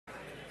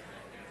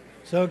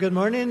So good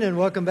morning and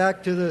welcome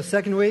back to the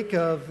second week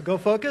of Go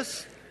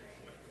Focus.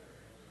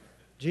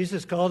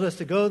 Jesus called us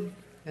to go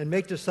and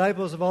make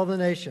disciples of all the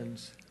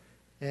nations.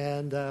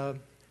 And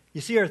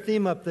you see our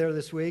theme up there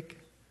this week,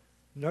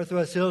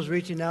 Northwest Hills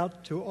reaching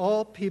out to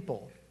all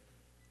people.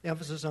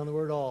 Emphasis on the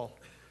word all.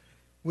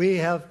 We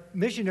have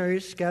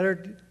missionaries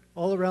scattered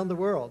all around the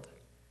world.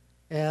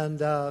 And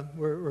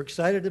we're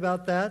excited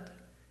about that.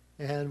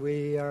 And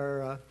we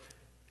are,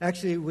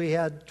 we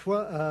had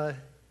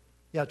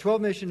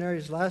 12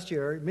 missionaries last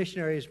year.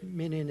 Missionaries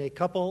meaning a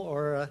couple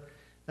or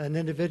an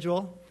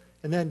individual.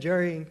 And then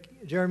Jeremy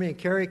and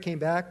Carrie came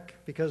back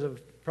because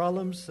of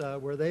problems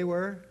where they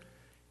were.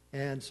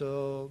 And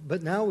so,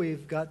 but now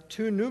we've got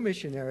 2 new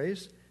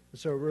missionaries.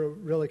 So we're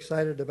real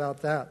excited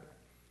about that.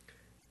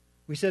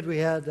 We said we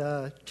had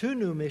 2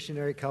 new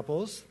missionary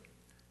couples.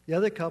 The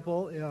other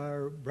couple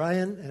are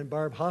Brian and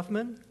Barb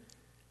Hoffman.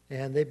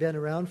 And they've been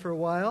around for a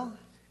while.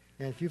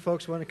 And if you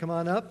folks want to come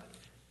on up,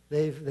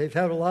 they've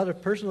had a lot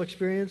of personal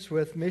experience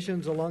with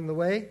missions along the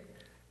way,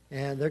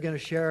 and they're going to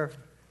share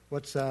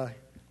what's on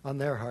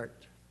their heart.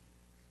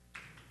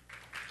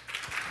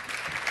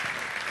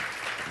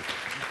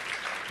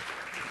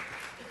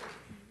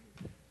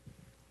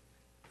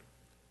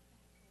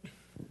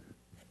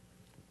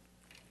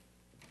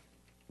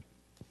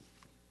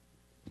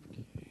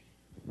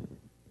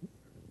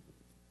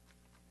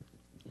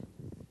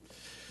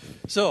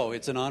 So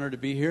it's an honor to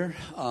be here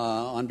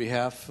on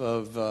behalf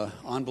of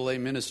On Belay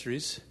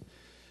Ministries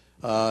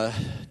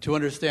to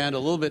understand a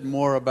little bit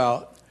more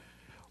about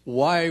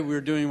why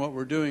we're doing what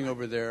we're doing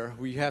over there.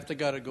 We have to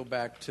go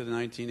back to the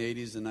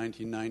 1980s and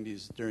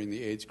 1990s during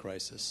the AIDS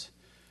crisis.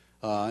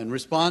 In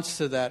response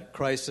to that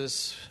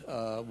crisis,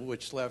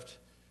 which left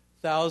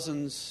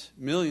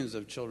millions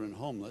of children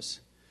homeless,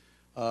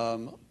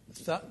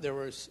 there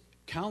was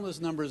countless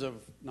numbers of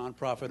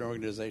nonprofit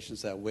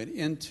organizations that went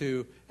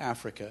into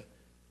Africa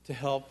to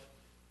help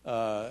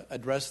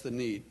address the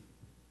need.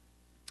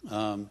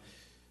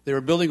 They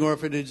were building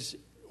orphanages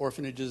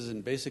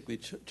and basically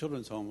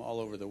children's homes all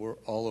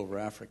over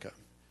Africa.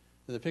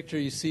 And the picture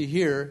you see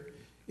here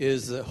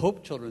is the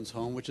Hope Children's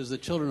Home, which is the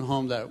children's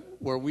home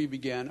where we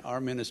began our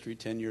ministry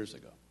 10 years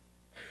ago.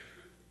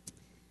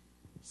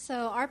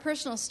 So our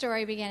personal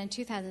story began in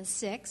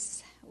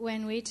 2006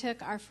 when we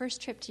took our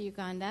first trip to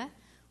Uganda.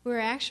 We were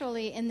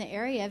actually in the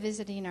area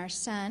visiting our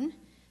son,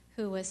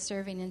 who was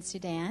serving in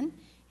Sudan.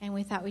 And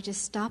we thought we'd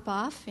just stop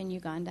off in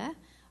Uganda.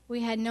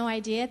 We had no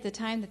idea at the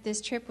time that this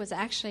trip was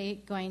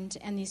actually going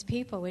to, and these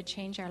people would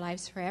change our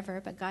lives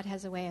forever, but God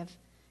has a way of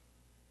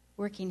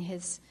working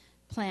His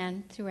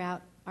plan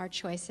throughout our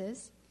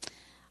choices.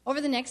 Over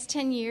the next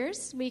 10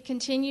 years, we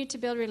continued to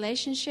build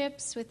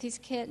relationships with these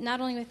kids, not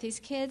only with these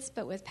kids,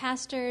 but with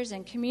pastors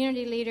and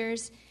community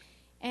leaders,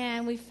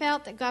 and we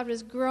felt that God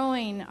was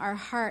growing our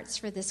hearts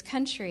for this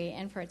country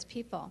and for its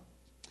people.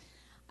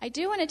 I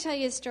do want to tell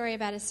you a story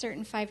about a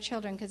certain 5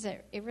 children because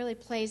it really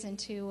plays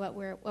into what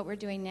we're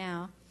doing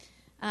now.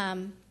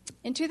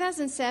 In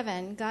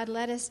 2007, God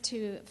led us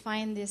to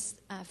find this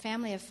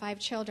family of 5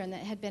 children that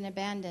had been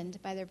abandoned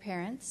by their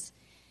parents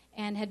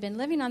and had been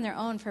living on their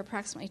own for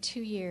approximately 2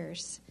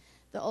 years.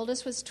 The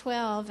oldest was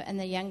 12 and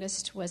the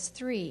youngest was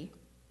 3.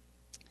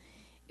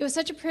 It was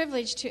such a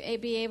privilege to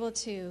be able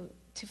to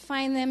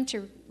find them,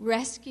 to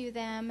rescue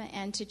them,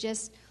 and to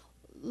just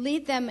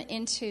lead them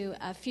into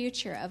a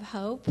future of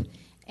hope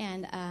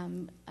and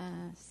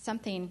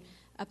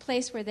a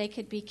place where they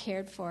could be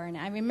cared for. And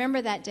I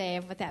remember that day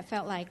of what that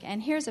felt like.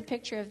 And here's a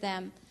picture of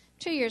them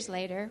 2 years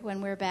later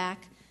when we're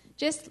back,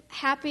 just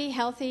happy,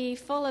 healthy,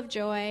 full of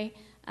joy.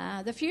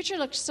 The future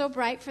looked so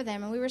bright for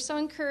them, and we were so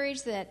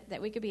encouraged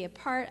that we could be a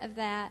part of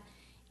that.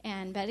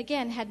 But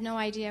again, had no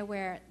idea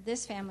where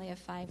this family of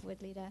 5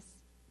 would lead us.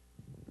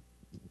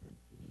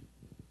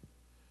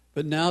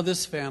 But now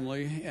this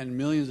family and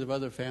millions of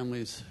other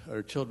families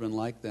or children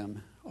like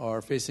them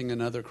are facing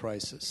another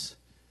crisis.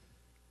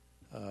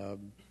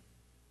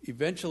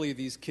 Eventually,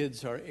 these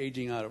kids are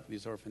aging out of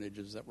these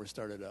orphanages that were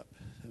started up.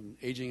 And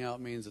aging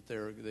out means that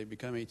they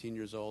become 18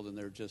 years old and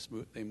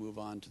they move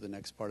on to the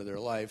next part of their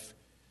life.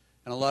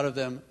 And a lot of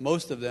them,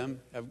 most of them,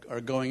 are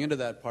going into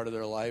that part of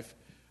their life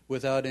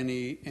without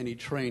any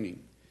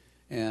training.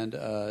 And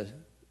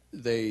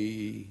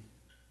they,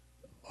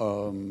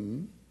 let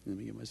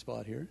me get my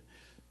spot here.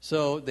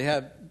 So they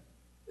have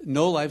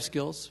no life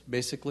skills,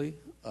 basically.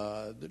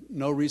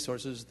 No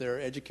resources.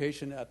 Their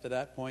education up to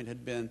that point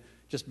had been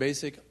just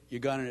basic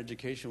Ugandan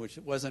education, which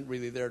wasn't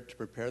really there to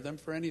prepare them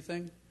for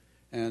anything.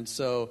 And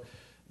so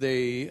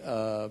they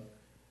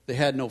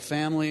had no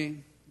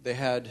family. They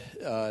had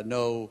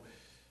no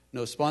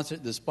sponsor.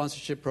 The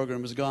sponsorship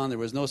program was gone. There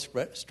was no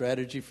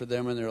strategy for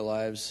them in their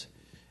lives,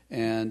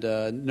 and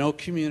no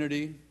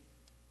community.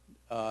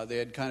 They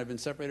had kind of been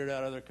separated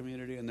out of their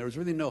community, and there was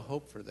really no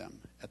hope for them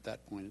at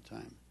that point in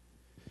time.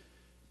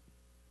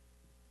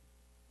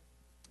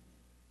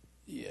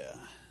 Yeah.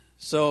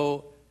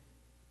 So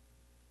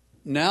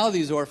now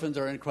these orphans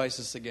are in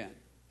crisis again.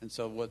 And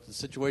so what the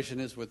situation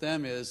is with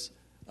them is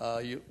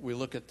we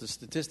look at the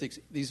statistics.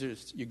 These are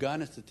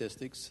Uganda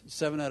statistics.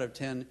 7 out of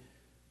 10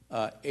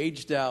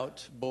 aged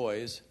out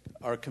boys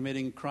are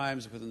committing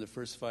crimes within the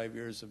first 5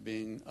 years of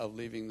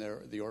leaving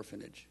the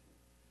orphanage.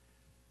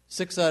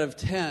 6 out of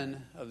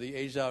 10 of the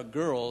aged out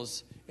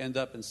girls end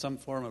up in some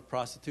form of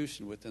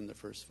prostitution within the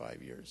first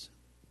 5 years.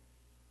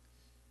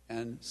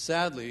 And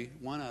sadly,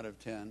 1 out of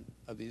 10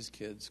 of these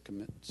kids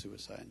commit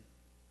suicide.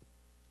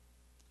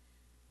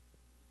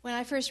 When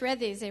I first read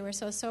these, they were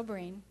so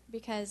sobering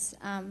because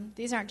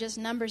these aren't just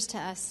numbers to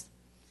us.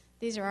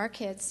 These are our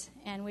kids,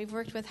 and we've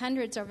worked with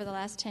hundreds over the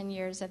last 10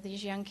 years of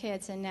these young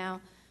kids, and now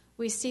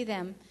we see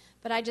them.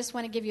 But I just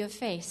want to give you a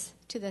face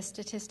to the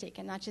statistic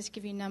and not just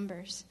give you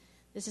numbers.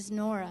 This is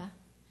Nora.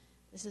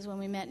 This is when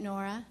we met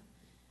Nora,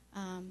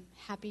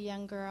 happy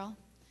young girl.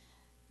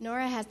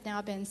 Nora has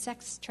now been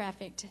sex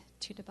trafficked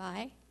to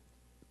Dubai.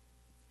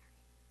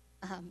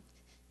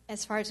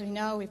 As far as we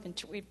know,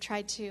 we've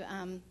tried to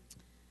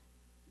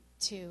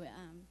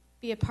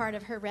be a part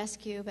of her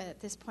rescue, but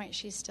at this point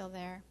she's still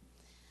there.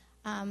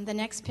 The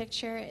next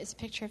picture is a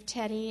picture of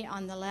Teddy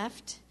on the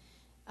left.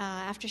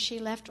 After she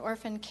left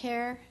orphan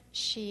care,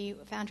 she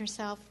found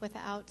herself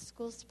without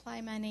school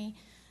supply money,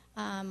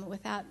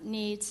 without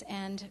needs,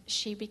 and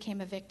she became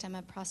a victim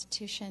of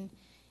prostitution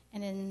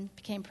and then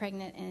became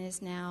pregnant and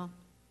is now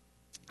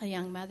a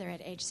young mother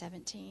at age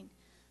 17.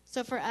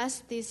 So for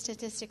us, these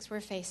statistics were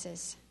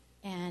faces,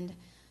 and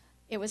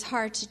it was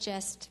hard to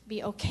just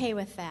be okay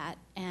with that,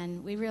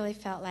 and we really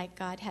felt like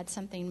God had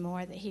something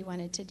more that he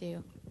wanted to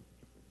do.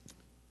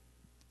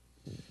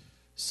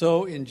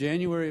 So in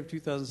January of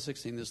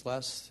 2016,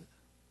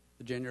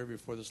 the January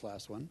before this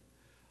last one,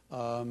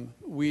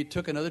 we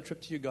took another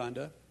trip to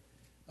Uganda.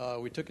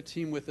 We took a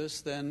team with us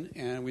then,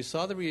 and we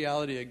saw the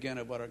reality again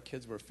of what our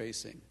kids were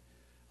facing.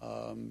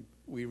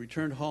 We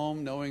returned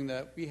home knowing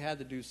that we had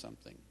to do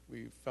something.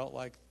 We felt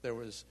like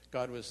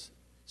God was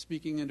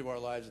speaking into our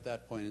lives at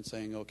that point and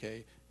saying,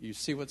 okay, you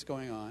see what's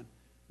going on.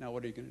 Now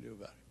what are you going to do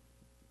about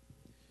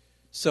it?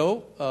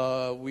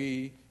 So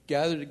we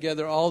gathered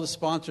together all the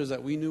sponsors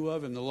that we knew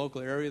of in the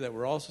local area that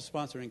were also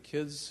sponsoring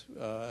kids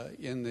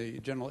in the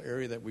general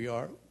area that we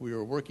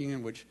were working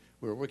in, which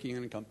we were working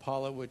in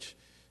Kampala, which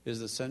is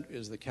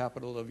the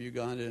capital of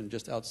Uganda, and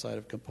just outside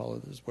of Kampala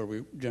is where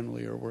we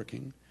generally are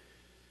working.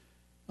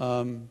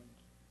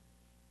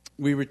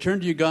 We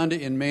returned to Uganda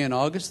in May and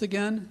August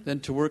again, then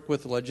to work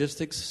with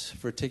logistics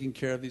for taking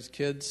care of these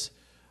kids.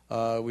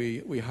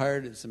 We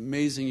hired this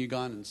amazing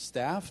Ugandan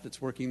staff that's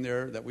working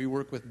there that we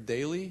work with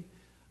daily.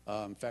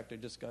 In fact, I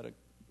just got a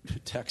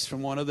text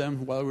from one of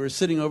them while we were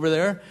sitting over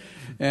there.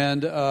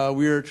 And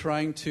we are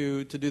trying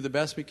to do the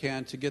best we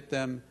can to get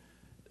them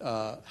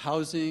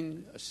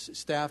housing,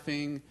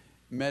 staffing,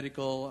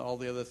 medical, all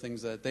the other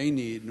things that they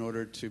need in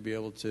order to be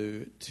able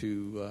to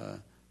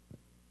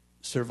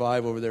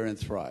survive over there and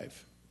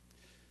thrive.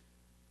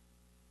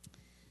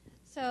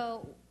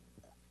 So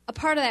a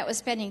part of that was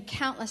spending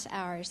countless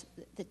hours,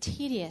 the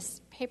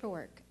tedious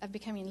paperwork of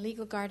becoming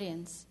legal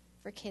guardians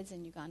for kids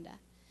in Uganda.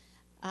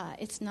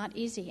 It's not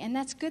easy, and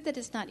that's good that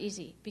it's not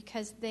easy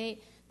because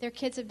their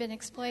kids have been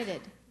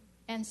exploited.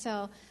 And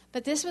so,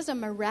 but this was a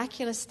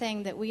miraculous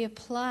thing that we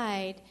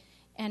applied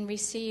and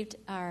received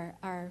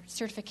our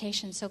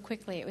certification so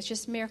quickly. It was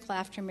just miracle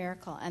after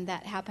miracle, and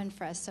that happened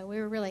for us. So we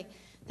were really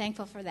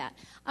thankful for that.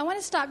 I want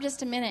to stop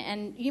just a minute,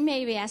 and you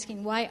may be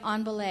asking, why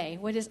on belay?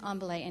 What is on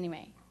belay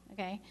anyway?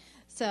 Okay,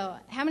 so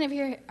how many of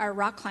you are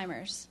rock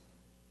climbers?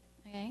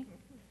 Okay,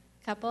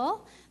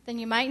 couple. Then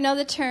you might know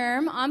the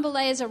term. On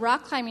belay is a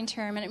rock climbing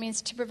term, and it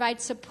means to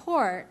provide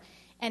support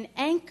and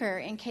anchor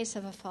in case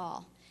of a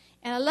fall.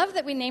 And I love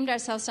that we named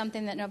ourselves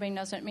something that nobody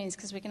knows what it means,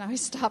 because we can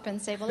always stop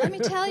and say, well, let me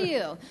tell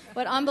you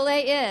what on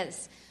belay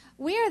is.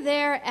 We are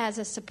there as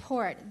a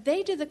support.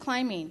 They do the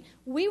climbing.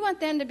 We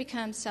want them to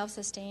become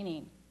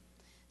self-sustaining.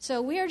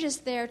 So we are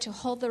just there to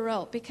hold the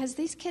rope, because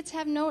these kids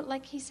have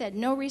like he said,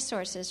 no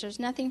resources. There's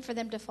nothing for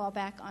them to fall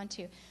back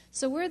onto.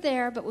 So we're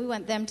there, but we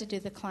want them to do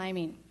the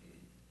climbing.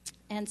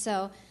 And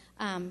so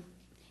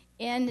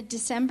in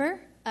December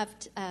of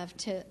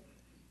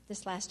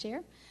this last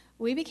year,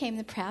 we became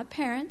the proud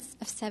parents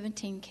of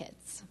 17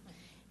 kids.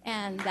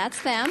 And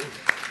that's them.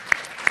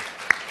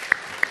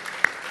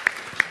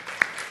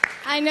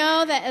 I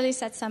know that, at least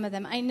that's some of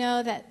them. I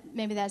know that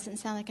maybe that doesn't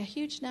sound like a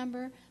huge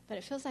number, but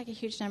it feels like a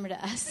huge number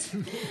to us.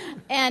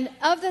 And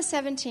of the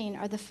 17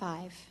 are the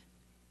five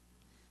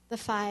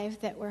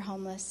that were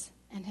homeless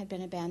and had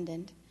been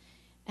abandoned.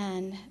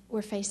 And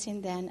we're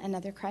facing then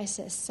another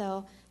crisis.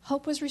 So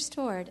hope was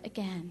restored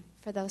again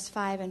for those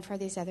 5 and for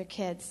these other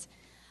kids.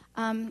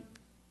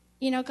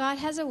 God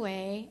has a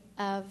way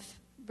of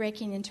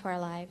breaking into our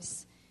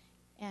lives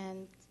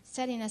and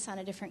setting us on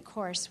a different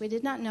course. We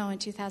did not know in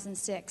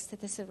 2006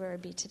 that this is where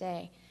we'd be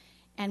today.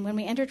 And when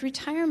we entered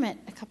retirement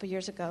a couple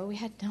years ago, we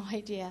had no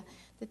idea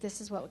that this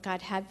is what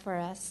God had for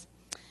us.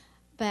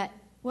 But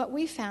what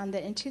we found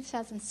that in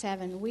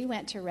 2007, we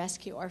went to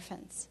rescue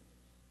orphans.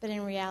 But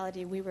in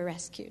reality, we were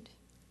rescued.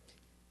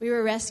 We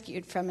were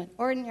rescued from an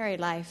ordinary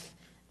life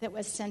that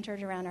was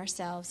centered around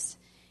ourselves.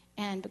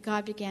 And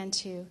God began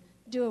to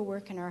do a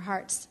work in our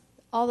hearts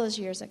all those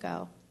years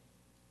ago.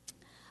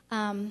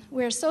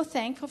 We're so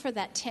thankful for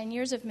that 10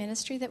 years of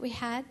ministry that we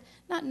had,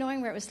 not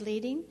knowing where it was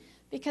leading,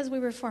 because we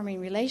were forming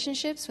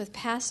relationships with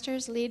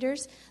pastors,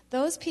 leaders.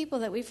 Those people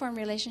that we formed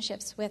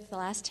relationships with the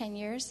last 10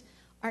 years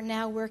are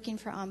now working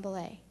for En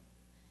Belay.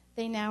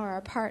 They now are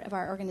a part of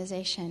our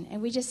organization,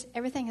 and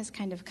everything has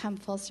kind of come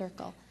full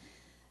circle.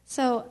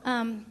 So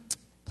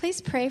please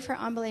pray for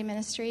En Belay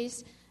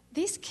Ministries.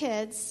 These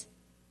kids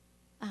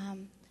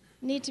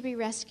need to be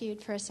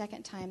rescued for a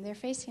second time. They're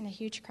facing a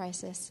huge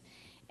crisis.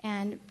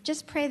 And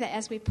just pray that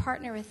as we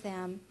partner with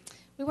them,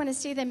 we want to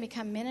see them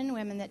become men and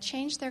women that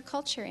change their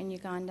culture in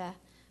Uganda,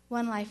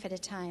 one life at a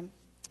time.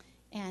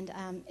 And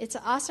it's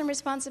an awesome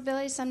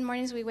responsibility. Some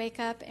mornings we wake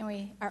up and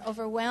we are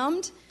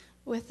overwhelmed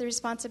with the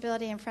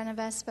responsibility in front of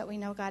us, but we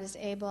know God is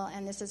able,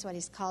 and this is what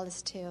he's called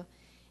us to.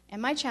 And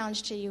my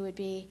challenge to you would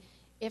be,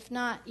 if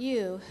not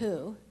you,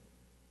 who?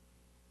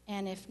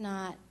 And if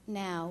not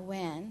now,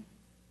 when?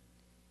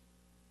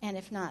 And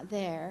if not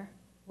there,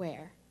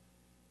 where?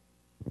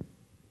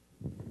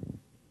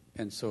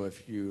 And so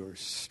if you are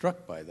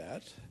struck by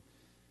that,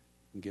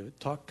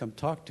 come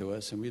talk to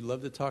us, and we'd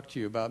love to talk to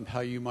you about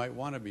how you might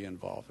want to be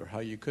involved or how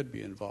you could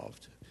be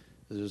involved.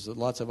 There's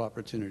lots of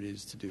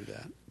opportunities to do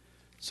that.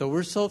 So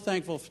we're so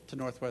thankful to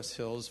Northwest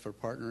Hills for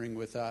partnering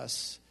with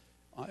us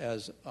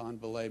as En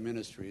Belay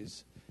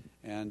Ministries,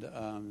 and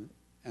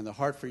the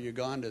heart for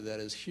Uganda that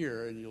is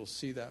here, and you'll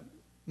see that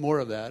more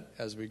of that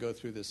as we go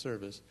through this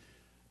service.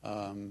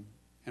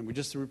 And we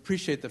just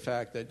appreciate the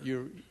fact that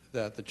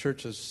the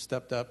church has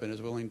stepped up and is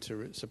willing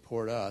to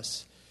support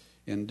us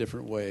in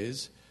different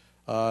ways.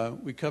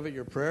 We covet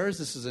your prayers.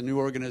 This is a new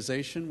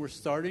organization we're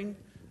starting.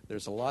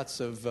 There's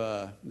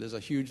a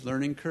huge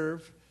learning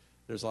curve.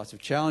 There's lots of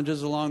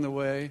challenges along the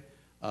way,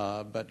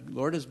 but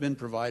Lord has been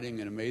providing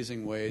in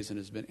amazing ways and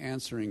has been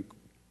answering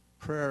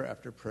prayer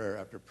after prayer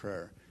after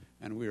prayer.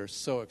 And we are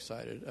so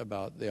excited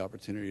about the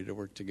opportunity to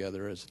work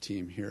together as a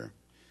team here.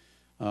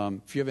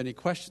 If you have any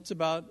questions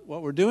about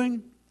what we're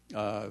doing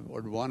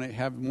or want to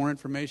have more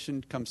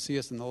information, come see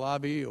us in the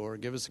lobby or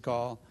give us a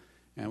call,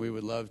 and we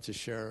would love to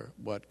share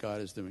what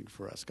God is doing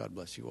for us. God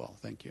bless you all.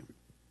 Thank you.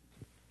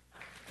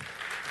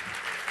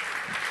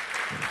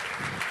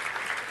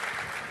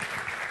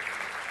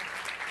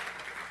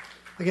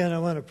 Again, I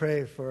want to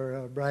pray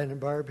for Brian and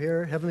Barb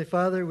here. Heavenly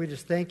Father, we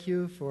just thank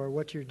you for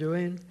what you're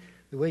doing,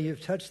 the way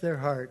you've touched their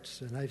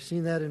hearts. And I've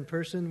seen that in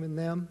person with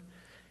them.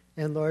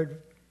 And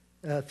Lord,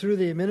 through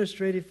the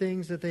administrative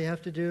things that they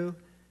have to do,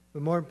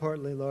 but more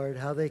importantly, Lord,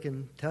 how they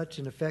can touch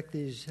and affect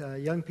these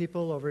young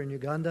people over in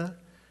Uganda.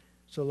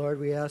 So, Lord,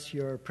 we ask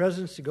your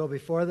presence to go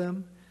before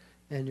them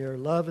and your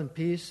love and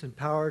peace and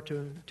power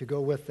to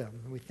go with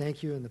them. And we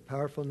thank you in the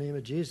powerful name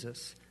of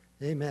Jesus.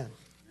 Amen.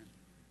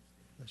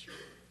 Bless you.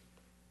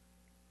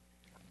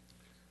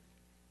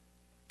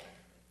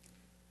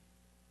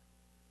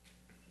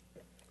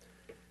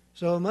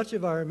 So much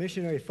of our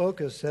missionary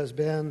focus has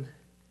been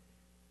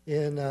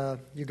in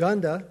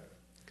Uganda.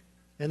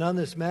 And on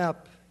this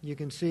map, you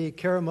can see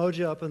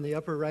Karamoja up in the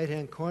upper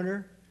right-hand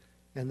corner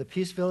and the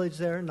Peace Village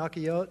there,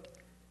 Nakayot.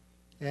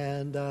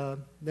 And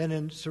then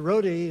in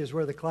Soroti is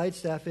where the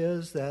Clydestaff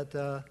is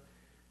that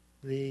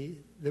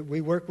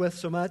we work with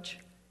so much.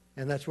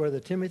 And that's where the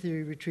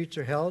Timothy retreats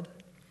are held.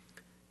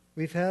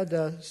 We've had,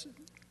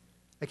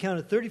 I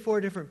counted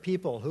 34 different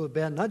people who have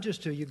been not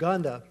just to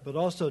Uganda, but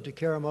also to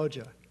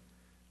Karamoja.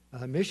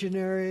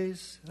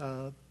 Missionaries,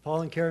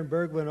 Paul and Karen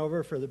Berg went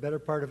over for the better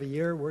part of a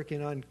year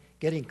working on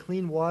getting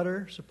clean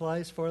water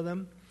supplies for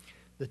them.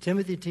 The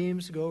Timothy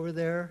teams go over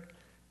there,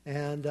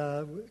 and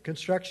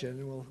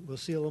construction. We'll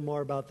see a little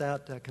more about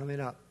that coming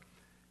up.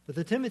 But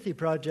the Timothy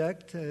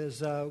Project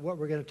is what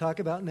we're going to talk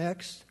about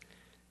next.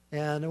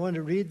 And I want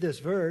to read this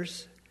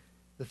verse.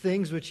 The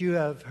things which you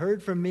have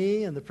heard from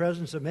me in the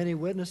presence of many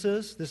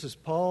witnesses. This is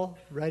Paul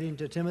writing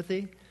to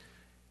Timothy.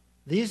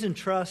 These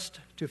entrust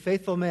to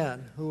faithful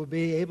men who will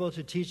be able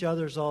to teach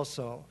others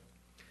also.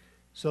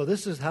 So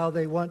this is how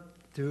they want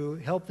to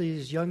help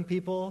these young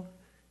people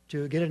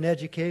to get an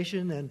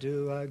education and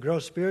to grow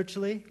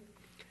spiritually.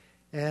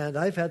 And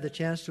I've had the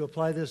chance to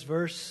apply this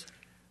verse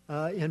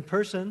in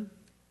person.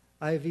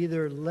 I've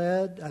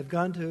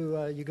gone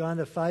to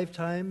Uganda 5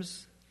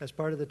 times as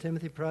part of the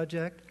Timothy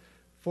Project.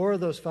 4 of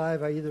those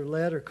 5 I either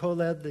led or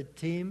co-led the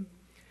team.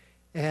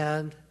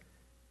 And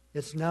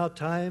it's now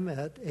time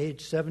at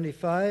age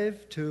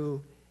 75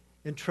 to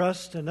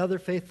entrust another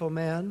faithful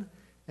man.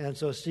 And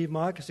so Steve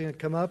Mock is going to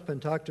come up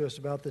and talk to us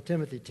about the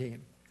Timothy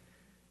team.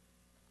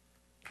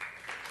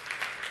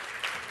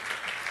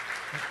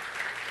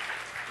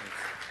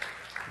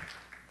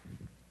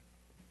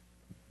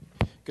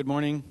 Good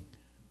morning.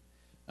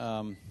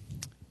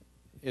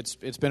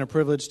 It's been a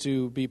privilege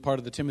to be part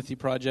of the Timothy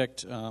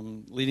Project,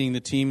 leading the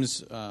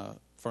teams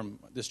from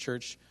this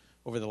church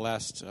over the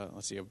last,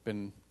 I've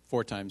been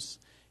 4 times,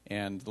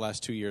 and the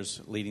last 2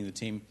 years leading the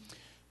team.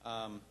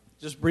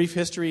 Just brief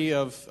history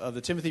of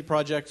the Timothy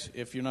Project.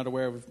 If you're not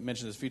aware, we've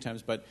mentioned this a few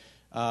times, but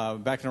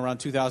back in around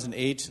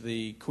 2008,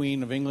 the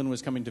Queen of England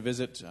was coming to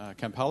visit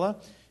Kampala,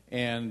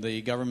 and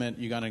the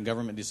Ugandan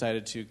government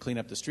decided to clean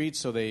up the streets,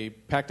 so they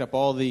packed up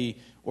all the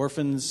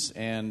orphans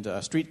and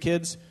street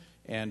kids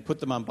and put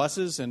them on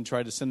buses and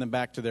tried to send them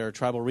back to their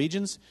tribal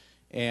regions.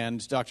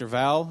 And Dr.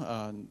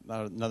 Val,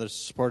 another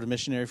supportive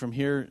missionary from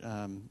here,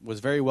 was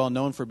very well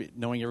known for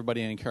knowing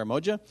everybody in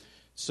Karamoja.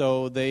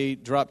 So they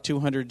dropped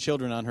 200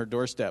 children on her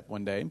doorstep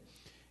one day.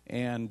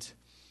 And,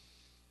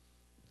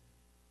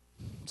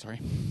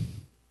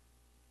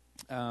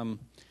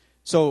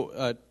 so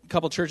a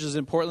couple churches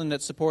in Portland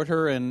that support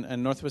her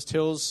and Northwest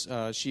Hills,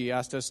 she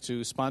asked us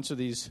to sponsor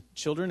these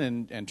children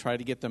and try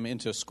to get them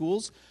into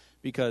schools,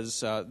 because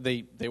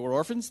they were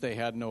orphans. They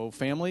had no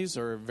families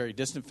or very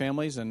distant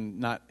families, and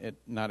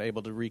not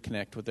able to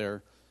reconnect with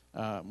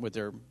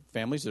their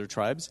families, their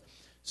tribes.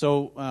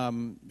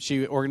 So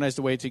she organized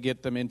a way to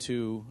get them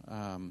into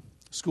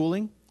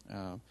schooling,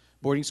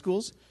 boarding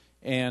schools,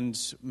 and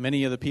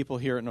many of the people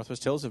here at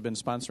Northwest Hills have been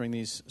sponsoring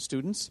these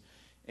students.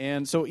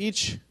 And so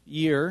each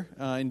year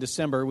in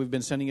December, we've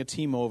been sending a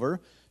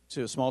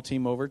small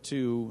team over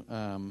to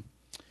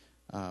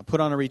put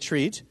on a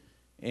retreat,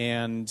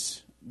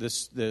 and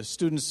the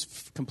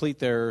students complete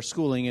their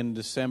schooling in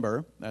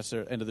December. That's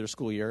the end of their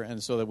school year,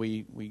 and so that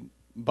we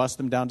bus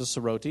them down to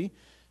Soroti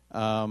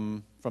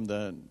from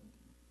the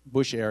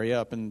bush area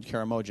up in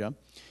Karamoja.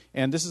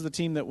 And this is the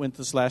team that went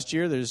this last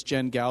year. There's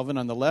Jen Galvin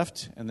on the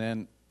left, and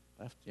then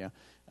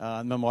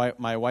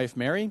my wife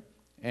Mary,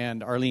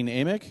 and Arlene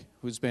Amick,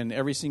 who's been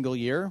every single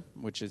year,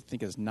 which I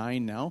think is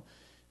 9 now,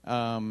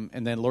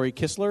 and then Lori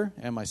Kistler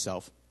and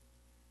myself.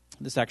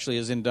 This actually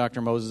is in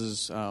Dr.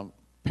 Moses'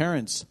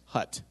 parents'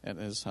 hut at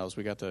his house.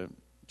 We got the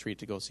treat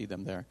to go see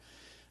them there.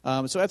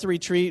 So at the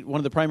retreat, one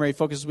of the primary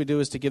focuses we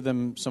do is to give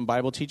them some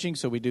Bible teaching.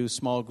 So we do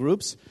small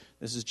groups.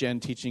 This is Jen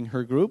teaching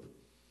her group.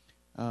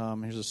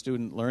 Here's a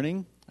student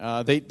learning.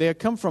 They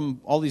come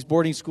from all these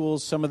boarding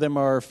schools. Some of them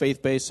are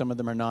faith-based, some of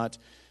them are not.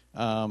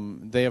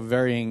 They have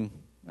varying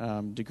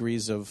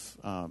degrees of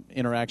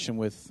interaction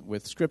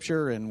with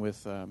Scripture and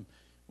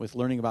with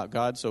learning about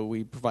God. So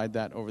we provide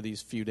that over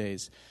these few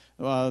days.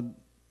 One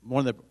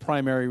of the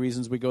primary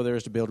reasons we go there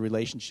is to build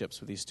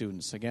relationships with these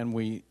students. Again,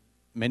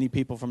 many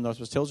people from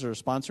Northwest Hills are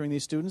sponsoring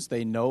these students.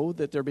 They know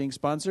that they're being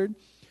sponsored.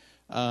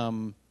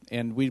 And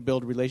we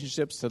build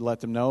relationships to let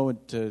them know,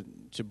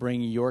 to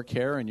bring your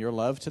care and your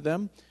love to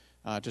them,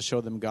 to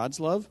show them God's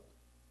love.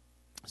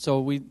 So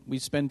we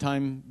spend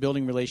time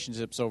building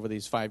relationships over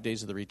these 5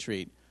 days of the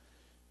retreat.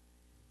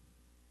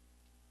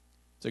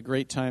 It's a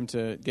great time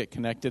to get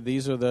connected.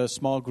 These are the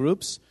small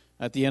groups.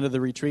 At the end of the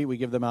retreat, we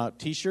give them out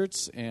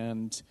T-shirts,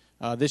 and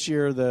this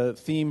year the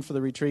theme for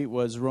the retreat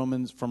was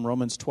Romans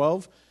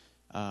 12.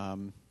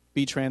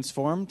 Be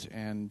transformed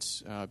and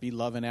be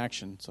love in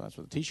action. So that's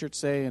what the T-shirts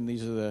say, and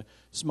these are the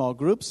small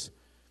groups.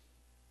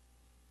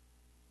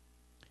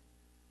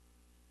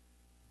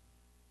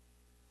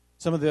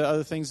 Some of the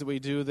other things that we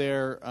do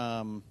there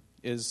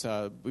is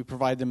we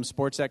provide them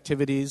sports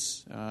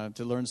activities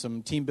to learn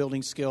some team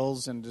building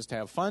skills and just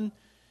have fun.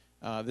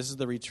 This is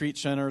the retreat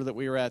center that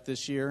we were at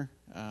this year.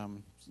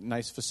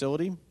 Nice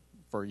facility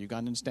for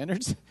Ugandan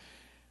standards.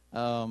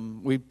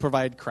 We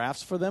provide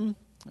crafts for them.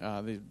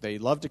 They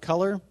love to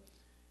color.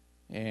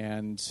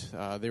 And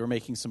they were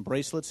making some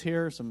bracelets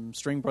here, some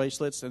string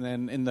bracelets. And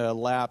then in the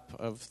lap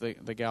of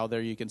the gal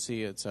there, you can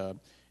see it's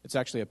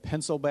actually a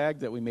pencil bag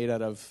that we made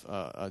out of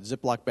a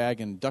Ziploc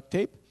bag and duct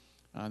tape.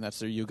 And that's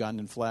their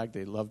Ugandan flag.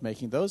 They love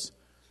making those.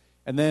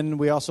 And then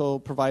we also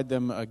provide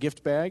them a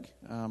gift bag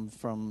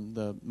from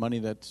the money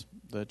that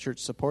the church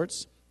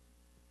supports.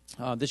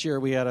 This year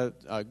we had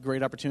a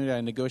great opportunity. I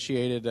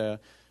negotiated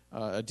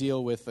a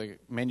deal with the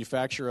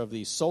manufacturer of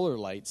these solar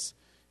lights.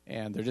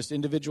 And they're just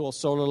individual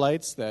solar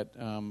lights that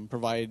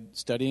provide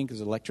studying,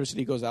 because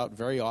electricity goes out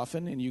very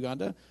often in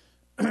Uganda.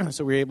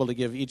 So we were able to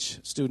give each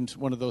student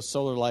one of those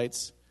solar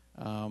lights,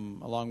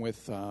 along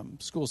with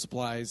school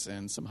supplies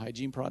and some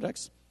hygiene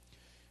products.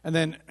 And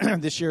then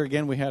this year,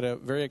 again, we had a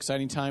very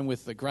exciting time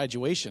with the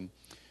graduation.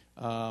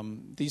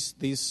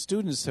 These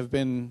students many of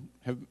them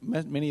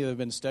have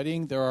been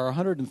studying. There are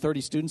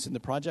 130 students in the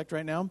project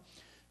right now.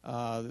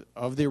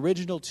 Of the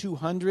original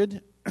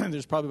 200,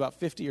 there's probably about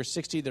 50 or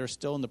 60 that are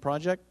still in the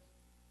project.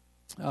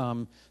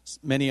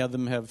 Many of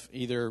them have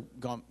either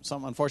gone,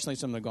 unfortunately,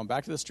 some have gone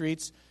back to the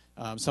streets.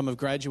 Some have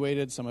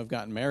graduated, some have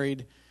gotten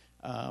married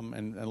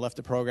and left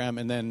the program.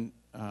 And then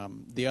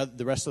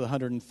the rest of the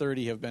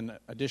 130 have been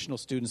additional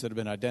students that have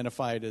been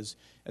identified as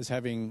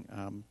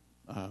having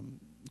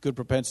good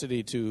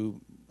propensity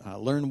to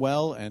learn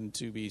well and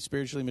to be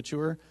spiritually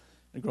mature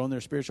and grow in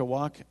their spiritual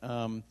walk.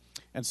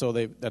 And so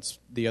that's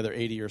the other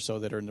 80 or so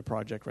that are in the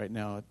project right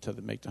now to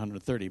make the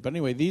 130. But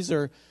anyway, these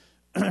are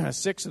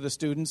 6 of the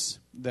students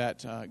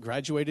that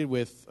graduated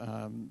with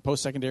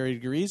post-secondary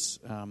degrees,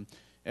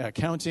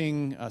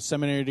 accounting, a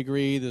seminary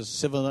degree,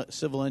 there's a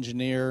civil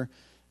engineer,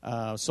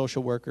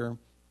 social worker.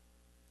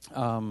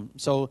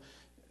 So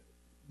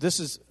this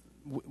is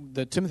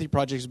the Timothy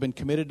Project has been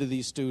committed to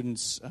these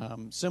students,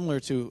 similar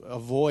to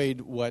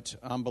avoid what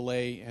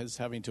Ambele is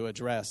having to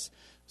address.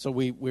 So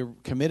we're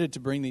committed to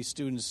bring these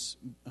students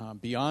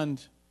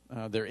beyond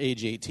their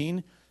age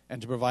 18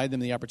 and to provide them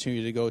the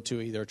opportunity to go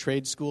to either a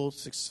trade school.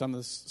 Some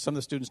of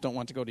the students don't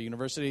want to go to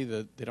university.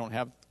 They don't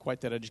have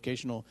quite that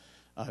educational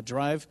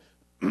drive,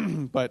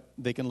 but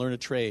they can learn a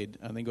trade,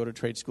 and they go to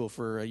trade school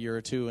for a year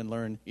or two and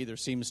learn either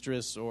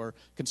seamstress or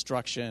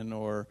construction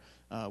or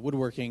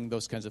woodworking,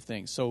 those kinds of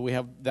things. So we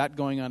have that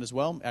going on as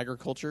well.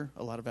 Agriculture,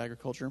 a lot of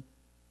agriculture.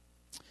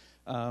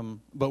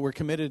 But we're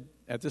committed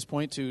at this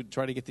point to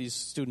try to get these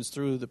students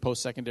through the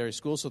post-secondary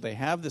school so they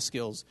have the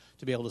skills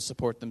to be able to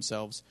support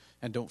themselves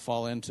and don't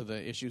fall into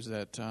the issues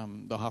that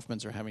the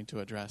Hoffmans are having to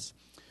address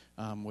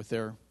with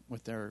their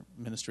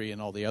ministry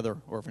and all the other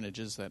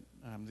orphanages that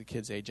the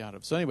kids age out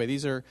of. So anyway,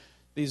 these are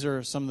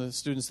some of the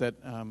students that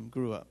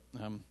grew up,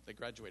 that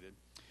graduated.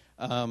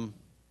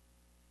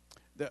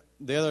 The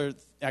other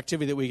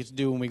activity that we get to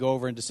do when we go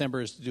over in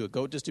December is to do a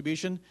goat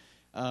distribution.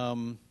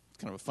 Kind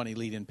of a funny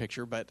lead-in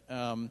picture, but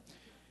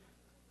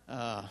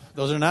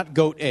those are not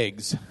goat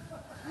eggs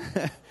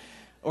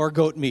or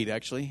goat meat,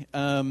 actually.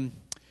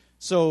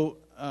 So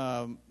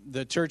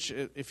the church,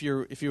 if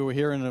you were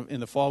here in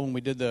the fall when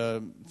we did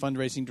the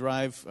fundraising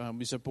drive,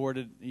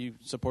 you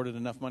supported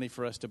enough money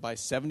for us to buy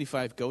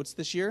 75 goats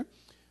this year.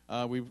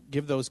 We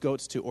give those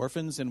goats to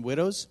orphans and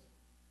widows.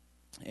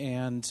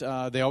 And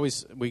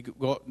we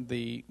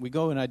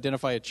go and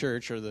identify a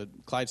church, or the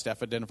Clyde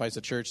staff identifies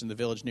a church in the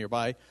village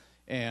nearby,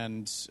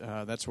 and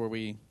that's where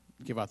we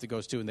give out the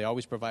goats to. And they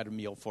always provide a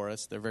meal for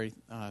us. They're very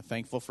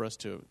thankful for us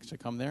to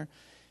come there.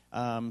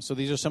 So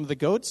these are some of the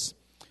goats,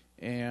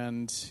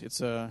 and it's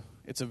a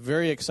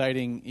very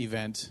exciting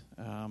event.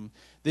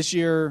 This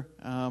year,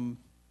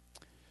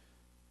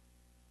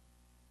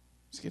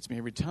 this gets me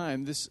every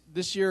time.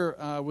 This year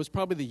was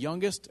probably the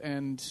youngest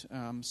and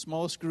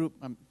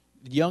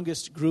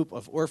youngest group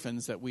of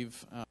orphans that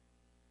we've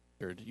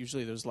heard.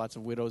 Usually there's lots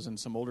of widows and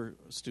some older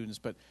students,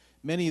 but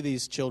many of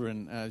these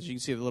children, as you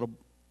can see the little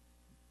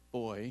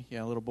boy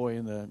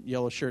in the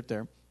yellow shirt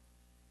there,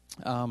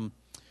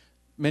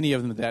 many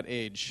of them at that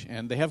age.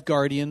 And they have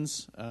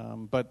guardians,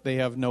 but they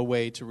have no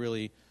way to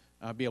really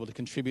be able to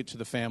contribute to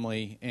the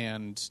family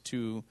and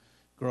to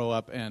grow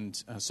up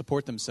and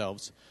support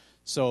themselves.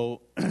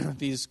 So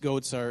these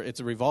goats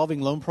it's a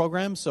revolving loan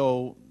program,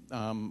 so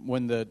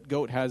when the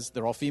goat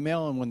they're all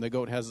female, and when the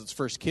goat has its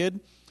first kid,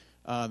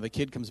 the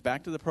kid comes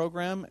back to the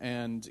program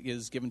and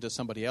is given to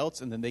somebody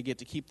else, and then they get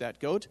to keep that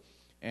goat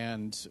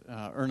and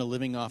earn a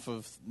living off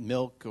of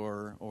milk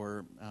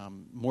or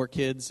more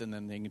kids, and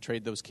then they can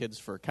trade those kids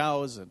for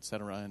cows,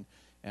 etc.,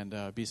 and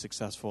be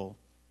successful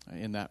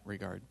in that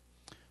regard.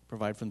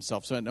 Provide for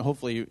themselves, and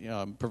hopefully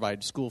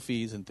provide school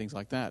fees and things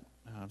like that,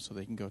 so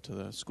they can go to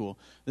the school.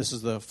 This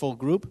is the full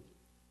group.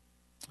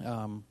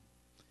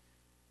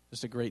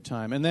 Just a great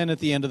time. And then at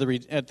the end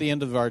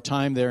of our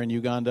time there in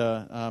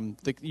Uganda,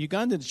 the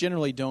Ugandans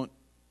generally don't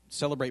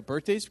celebrate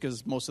birthdays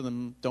because most of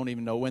them don't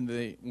even know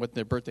what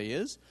their birthday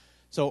is.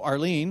 So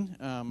Arlene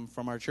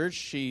from our church,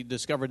 she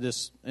discovered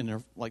this in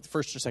her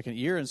first or second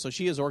year, and so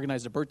she has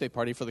organized a birthday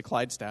party for the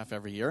Clyde staff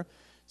every year.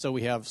 So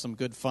we have some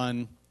good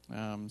fun.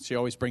 She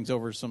always brings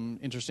over some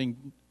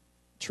interesting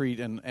treat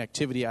and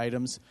activity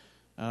items,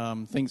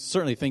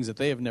 certainly things that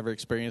they have never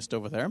experienced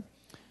over there,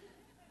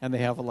 and they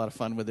have a lot of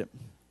fun with it.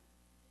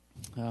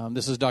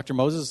 This is Dr.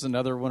 Moses,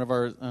 another one of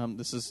our.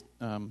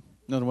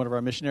 Another one of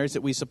our missionaries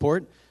that we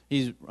support.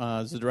 He's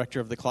the director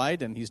of the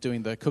Clyde, and he's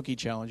doing the cookie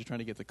challenge. You're trying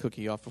to get the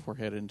cookie off before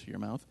head into your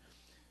mouth.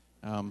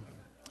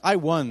 I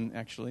won,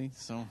 actually,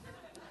 so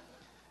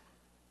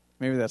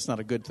maybe that's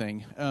not a good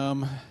thing.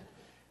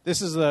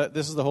 This is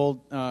the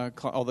whole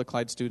all the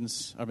Clyde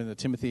students. The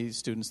Timothy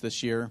students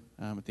this year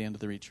at the end of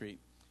the retreat.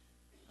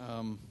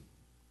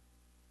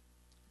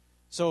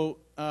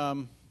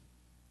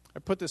 I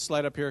put this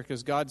slide up here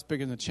because God's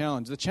bigger than the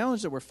challenge. The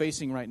challenge that we're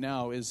facing right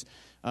now is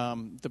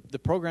the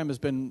project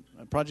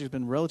has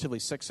been relatively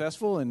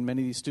successful, and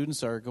many of these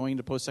students are going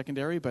to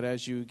post-secondary. But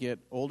as you get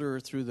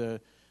older through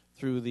the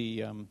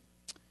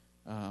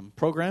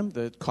program,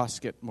 the costs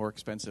get more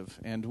expensive.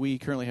 And we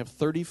currently have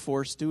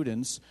 34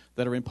 students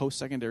that are in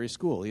post-secondary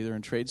school, either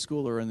in trade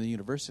school or in the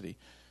university.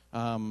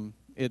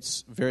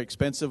 It's very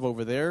expensive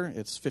over there.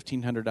 It's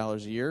 $1,500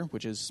 a year,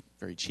 which is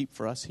very cheap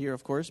for us here,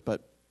 of course,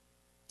 but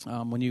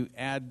when you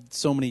add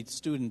so many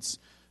students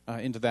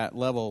into that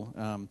level,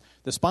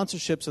 the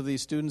sponsorships of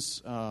these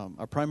students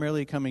are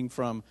primarily coming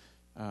from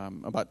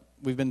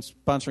we've been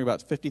sponsoring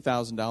about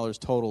 $50,000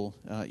 total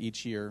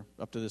each year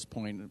up to this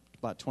point.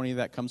 About 20 of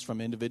that comes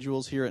from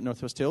individuals here at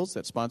Northwest Hills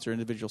that sponsor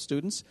individual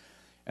students.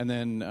 And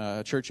then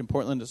a church in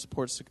Portland that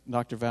supports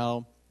Dr.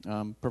 Val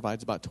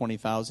provides about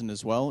 $20,000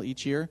 as well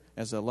each year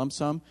as a lump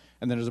sum.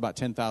 And then there's about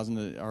 $10,000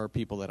 that are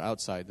people that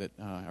outside that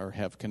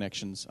have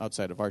connections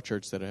outside of our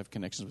church that have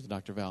connections with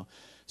Dr. Val.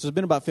 So it's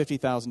been about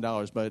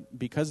 $50,000. But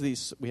because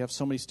we have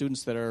so many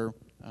students that are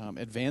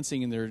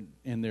advancing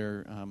in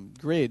their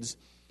grades,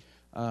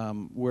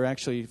 we're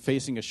actually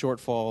facing a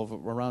shortfall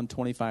of around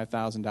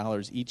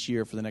 $25,000 each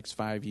year for the next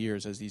 5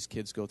 years as these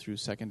kids go through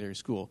secondary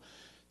school.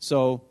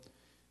 So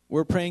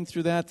we're praying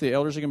through that. The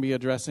elders are going to be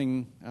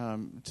addressing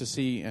to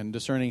see and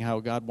discerning how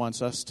God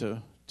wants us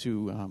to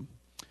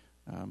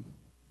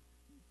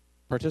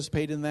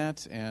participate in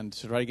that and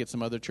to try to get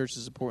some other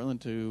churches in Portland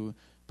to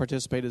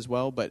participate as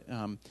well. But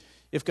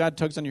if God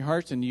tugs on your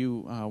heart and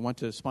you want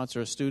to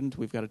sponsor a student,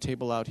 we've got a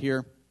table out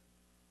here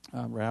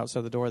right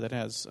outside the door that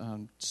has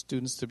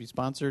students to be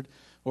sponsored,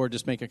 or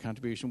just make a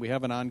contribution. We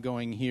have an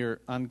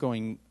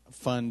ongoing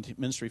fund,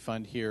 ministry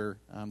fund here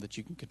that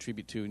you can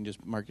contribute to and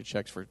just mark your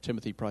checks for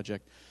Timothy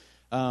Project.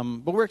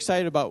 But we're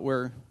excited about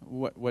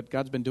what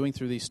God's been doing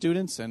through these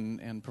students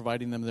and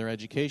providing them their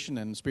education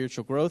and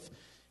spiritual growth.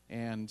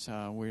 And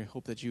we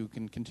hope that you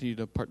can continue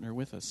to partner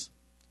with us.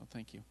 So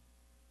thank you.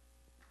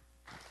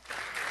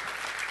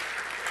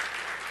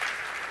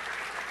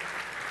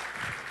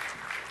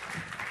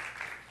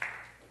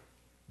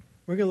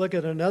 We're going to look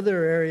at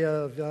another area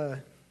of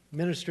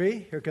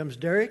ministry. Here comes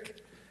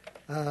Derek.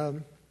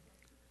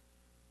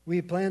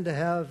 We plan to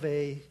have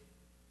a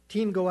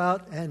team go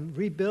out and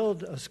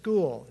rebuild a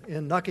school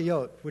in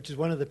Nakayot, which is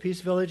one of the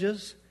Peace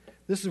Villages.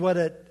 This is what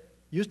it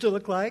used to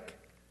look like.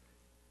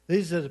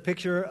 This is a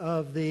picture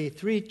of the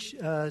three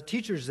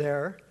teachers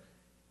there,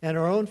 and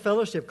our own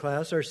fellowship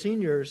class, our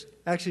seniors,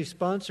 actually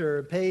sponsor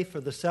and pay for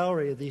the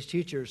salary of these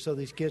teachers so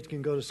these kids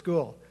can go to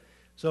school.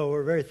 So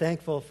we're very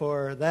thankful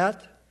for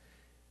that.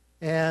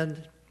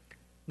 And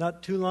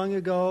not too long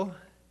ago,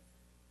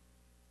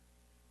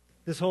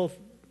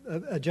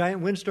 a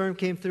giant windstorm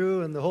came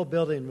through and the whole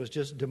building was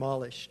just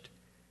demolished.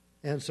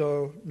 And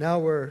so now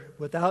we're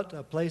without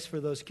a place for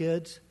those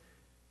kids.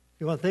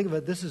 If you want to think of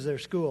it, this is their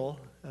school.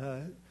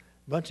 A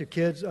bunch of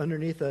kids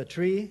underneath a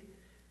tree.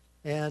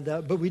 And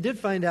but we did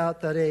find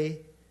out that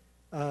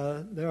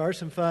there are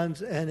some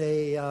funds, and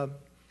a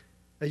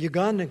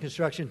Ugandan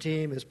construction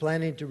team is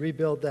planning to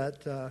rebuild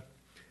that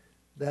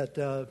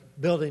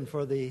building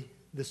for the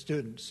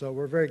students. So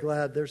we're very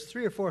glad. There's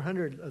 300 or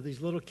 400 of these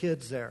little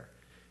kids there,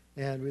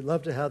 and we'd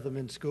love to have them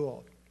in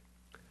school.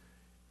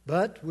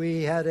 But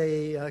we had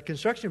a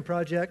construction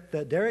project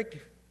that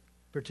Derek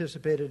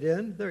participated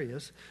in. There he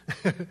is.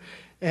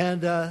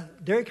 And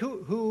Derek,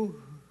 who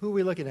are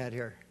we looking at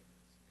here?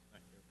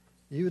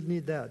 You would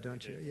need that,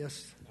 don't you?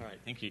 Yes. All right,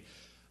 thank you.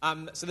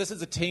 So this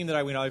is a team that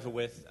I went over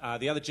with.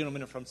 The other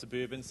gentlemen are from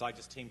Suburban, so I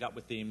just teamed up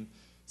with them.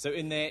 So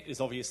in that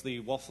is obviously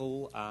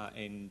Waffle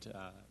and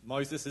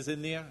Moses is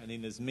in there, and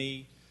then there's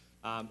me,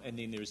 and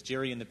then there's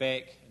Jerry in the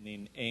back, and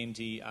then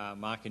Andy,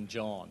 Mark, and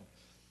John.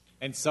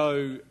 And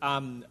so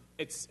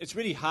it's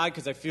really hard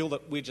because I feel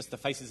that we're just the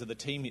faces of the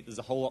team. There's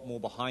a whole lot more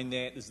behind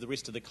that. There's the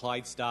rest of the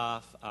Clyde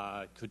staff,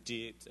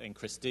 Cadet and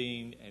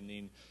Christine, and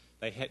then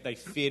they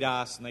fed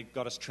us and they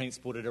got us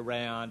transported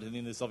around. And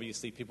then there's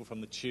obviously people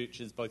from the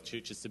churches, both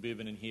churches,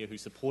 Suburban and here, who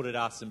supported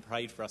us and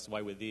prayed for us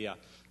while we're there.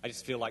 I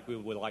just feel like we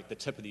were like the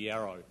tip of the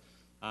arrow.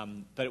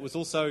 But it was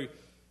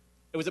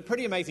a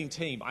pretty amazing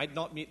team. I'd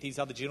not met these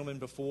other gentlemen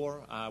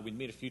before. We'd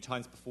met a few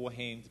times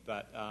beforehand,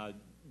 but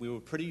we were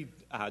pretty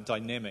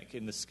dynamic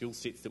in the skill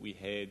sets that we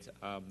had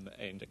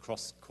and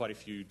across quite a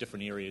few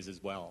different areas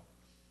as well.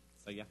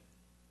 So, yeah.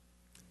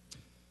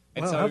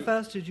 And how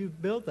fast did you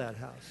build that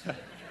house?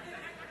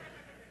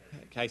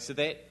 Okay, so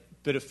that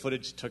bit of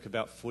footage took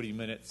about 40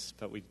 minutes,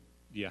 but we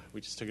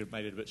just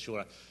made it a bit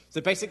shorter.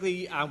 So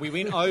basically, we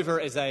went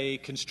over as a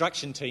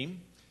construction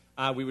team.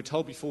 We were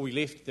told before we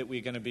left that we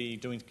were going to be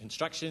doing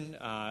construction.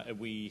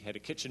 We had a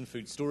kitchen,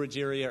 food storage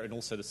area, and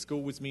also the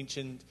school was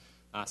mentioned.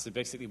 So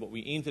basically what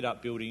we ended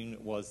up building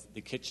was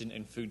the kitchen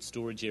and food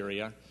storage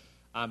area.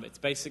 It's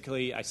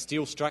basically a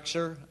steel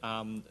structure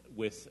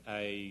with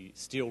a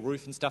steel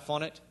roof and stuff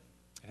on it.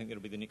 I think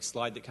that'll be the next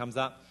slide that comes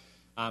up.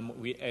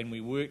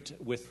 We worked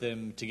with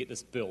them to get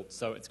this built.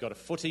 So it's got a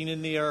footing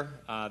in there,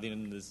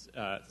 then it's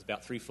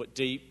about 3 foot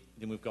deep.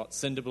 Then we've got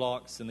cinder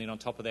blocks, and then on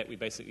top of that we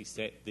basically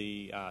set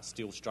the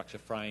steel structure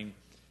frame,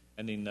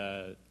 and then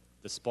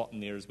the spot in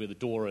there is where the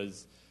door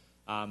is.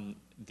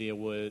 There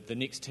were the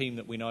next team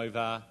that went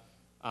over.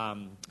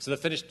 So the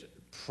finished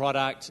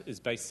product is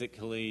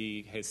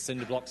basically has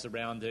cinder blocks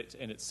around it,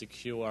 and it's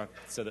secure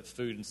so that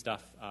food and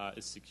stuff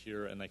is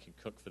secure, and they can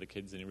cook for the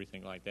kids and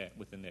everything like that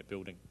within that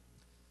building.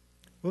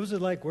 What was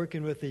it like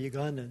working with the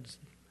Ugandans?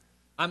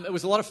 It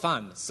was a lot of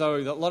fun. So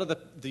a lot of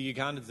the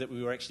Ugandans that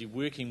we were actually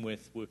working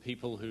with were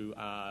people who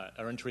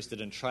are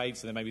interested in trade,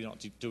 so they're maybe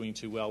not doing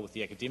too well with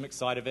the academic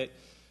side of it.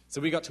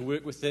 So we got to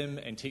work with them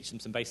and teach them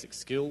some basic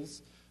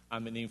skills,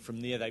 and then from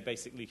there they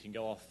basically can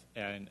go off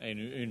and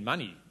earn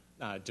money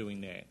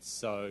doing that.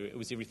 So it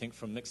was everything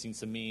from mixing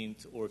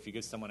cement, or if you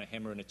give someone a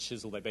hammer and a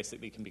chisel, they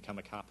basically can become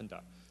a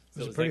carpenter. So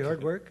was it pretty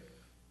hard work?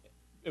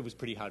 It was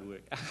pretty hard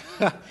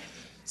work.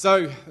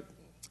 So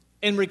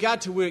in regard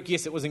to work,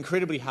 yes, it was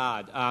incredibly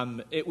hard.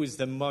 It was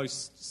the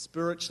most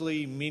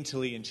spiritually,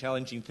 mentally, and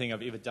challenging thing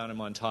I've ever done in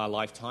my entire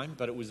lifetime,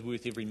 but it was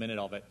worth every minute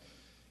of it.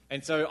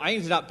 And so I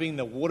ended up being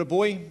the water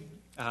boy.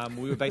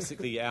 We were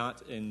basically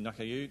out in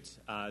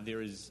Nakayut.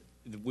 There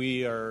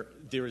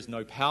is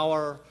no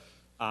power.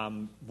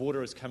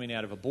 Water is coming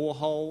out of a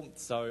borehole.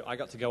 So I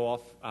got to go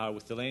off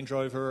with the Land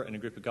Rover and a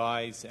group of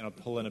guys, and I'd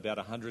pull in about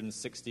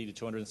 160 to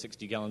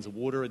 260 gallons of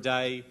water a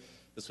day.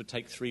 This would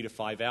take 3 to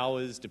 5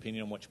 hours,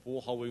 depending on which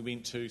borehole we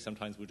went to.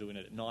 Sometimes we're doing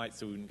it at night,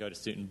 so we wouldn't go to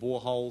certain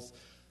boreholes.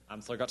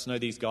 So I got to know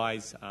these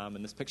guys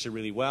in this picture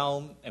really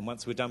well, and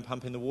once we're done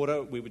pumping the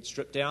water, we would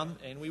strip down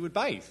and we would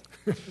bathe.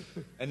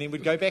 And then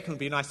we'd go back and it would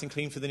be nice and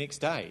clean for the next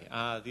day.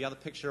 The other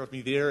picture of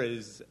me there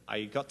is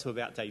I got to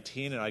about day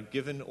 10 and I'd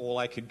given all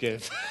I could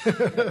give.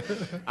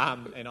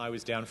 And I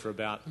was down for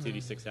about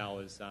 36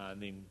 hours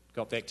and then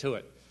got back to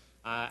it.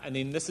 And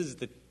then this is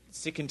the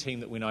second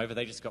team that went over.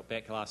 They just got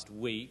back last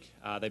week.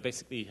 They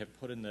basically have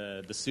put in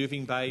the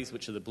serving bays,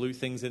 which are the blue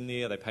things in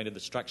there. They painted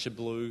the structure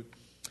blue.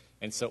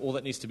 And so all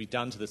that needs to be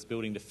done to this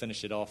building to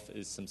finish it off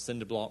is some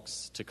cinder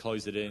blocks to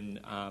close it in,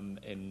 and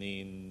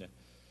then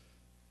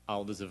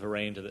there's a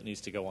veranda that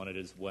needs to go on it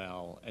as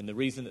well. And the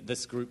reason that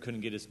this group couldn't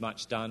get as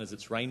much done is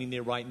it's raining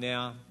there right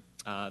now.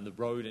 The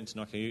road into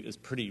Nakayut is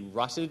pretty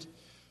rutted,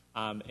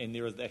 and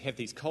they have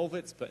these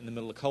culverts, but in the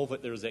middle of the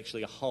culvert there is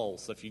actually a hole.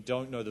 So if you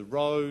don't know the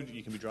road,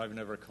 you can be driving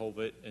over a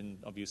culvert and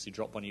obviously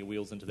drop one of your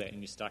wheels into that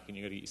and you're stuck and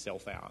you've got to get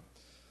yourself out.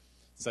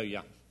 So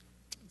yeah,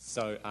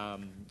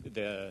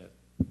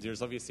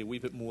 there's obviously a wee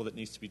bit more that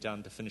needs to be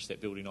done to finish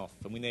that building off.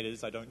 And when that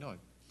is, I don't know.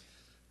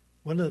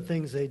 One of the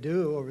things they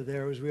do over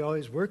there is we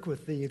always work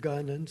with the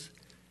Ugandans,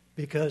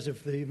 because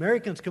if the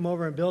Americans come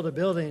over and build a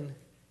building,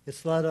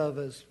 it's thought of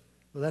as,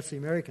 well, that's the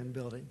American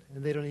building,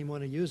 and they don't even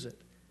want to use it.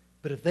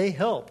 But if they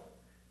help,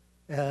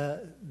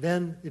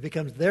 then it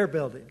becomes their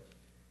building.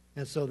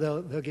 And so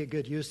they'll get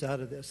good use out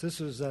of this.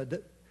 This was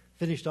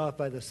finished off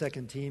by the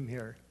second team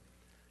here.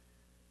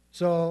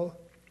 So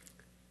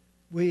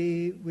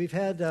we've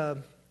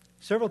had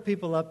several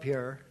people up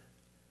here,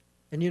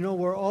 and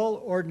we're all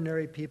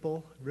ordinary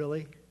people,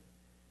 really.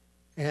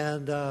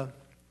 And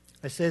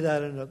I say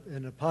that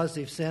in a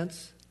positive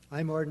sense.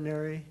 I'm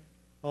ordinary.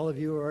 All of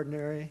you are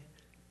ordinary.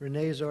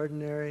 Renee's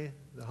ordinary.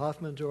 The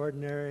Hoffmans are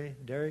ordinary.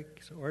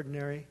 Derek's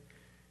ordinary.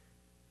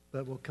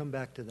 But we'll come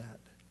back to that.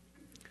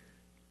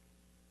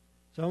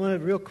 So I want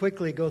to real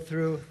quickly go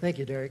through. Thank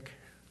you, Derek.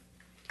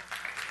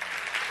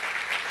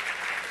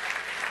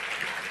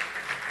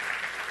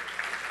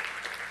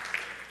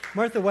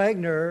 Martha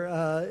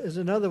Wagner is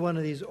another one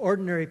of these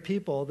ordinary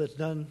people that's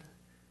done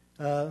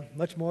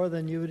much more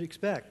than you would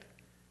expect.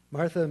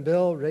 Martha and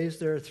Bill raised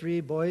their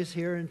 3 boys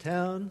here in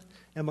town,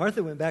 and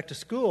Martha went back to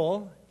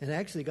school and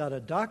actually got a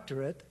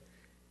doctorate,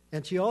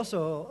 and she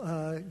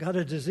also got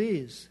a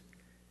disease.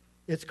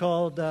 It's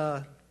called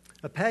a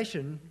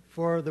passion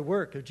for the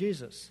work of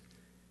Jesus.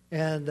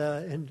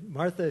 And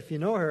Martha, if you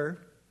know her,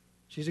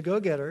 she's a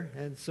go-getter,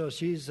 and so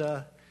she's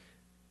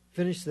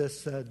finished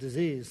this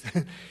disease.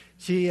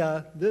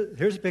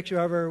 Here's a picture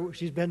of her.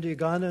 She's been to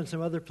Uganda and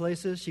some other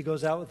places. She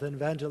goes out with an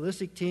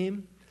evangelistic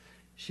team.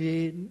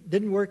 She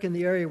didn't work in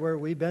the area where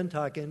we've been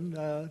talking,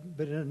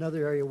 but in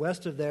another area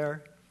west of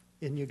there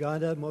in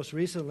Uganda most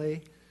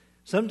recently.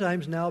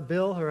 Sometimes now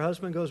Bill, her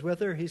husband, goes with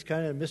her. He's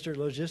kind of Mr.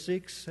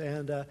 Logistics,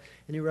 and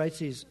he writes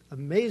these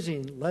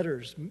amazing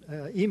letters,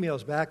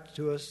 emails back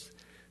to us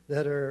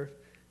that are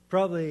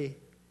probably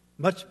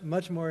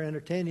much more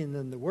entertaining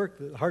than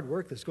the hard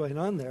work that's going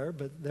on there,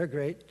 but they're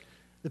great.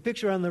 The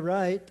picture on the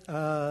right,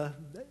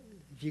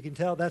 if you can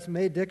tell, that's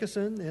Mae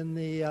Dickinson in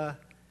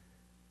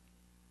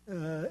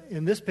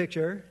this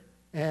picture,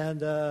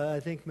 and I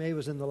think Mae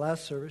was in the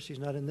last service. She's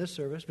not in this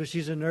service, but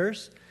she's a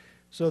nurse,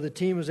 so the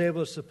team was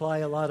able to supply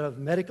a lot of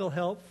medical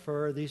help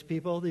for these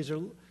people. These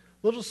are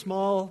little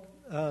small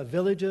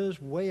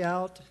villages way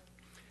out.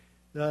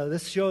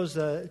 This shows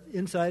the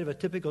inside of a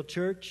typical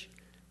church,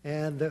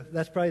 and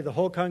that's probably the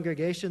whole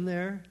congregation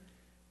there.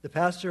 The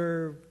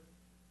pastor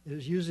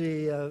is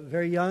usually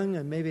very young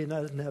and maybe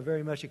doesn't have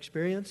very much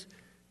experience,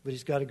 but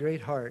he's got a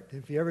great heart.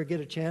 If you ever get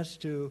a chance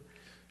to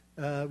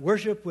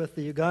worship with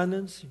the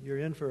Ugandans, you're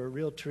in for a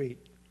real treat.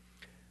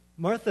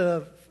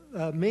 Martha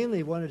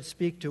mainly wanted to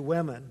speak to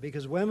women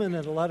because women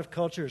in a lot of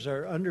cultures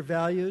are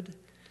undervalued,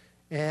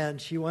 and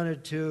she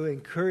wanted to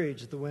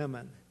encourage the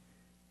women.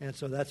 And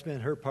so that's been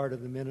her part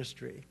of the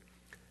ministry.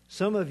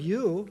 Some of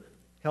you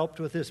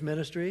helped with this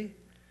ministry,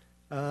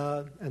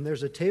 and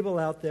there's a table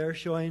out there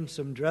showing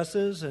some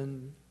dresses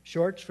and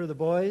shorts for the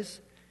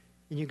boys.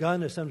 In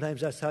Uganda,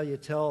 sometimes that's how you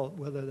tell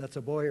whether that's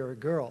a boy or a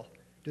girl.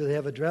 Do they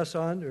have a dress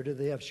on or do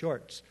they have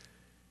shorts?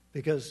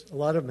 Because a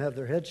lot of them have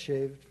their heads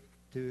shaved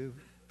to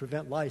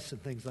prevent lice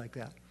and things like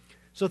that.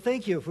 So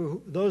thank you for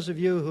those of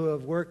you who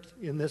have worked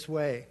in this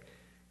way.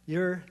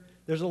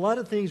 There's a lot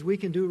of things we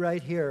can do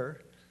right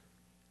here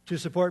to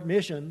support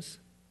missions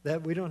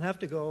that we don't have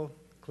to go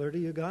clear to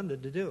Uganda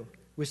to do.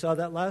 We saw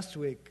that last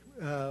week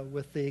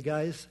with the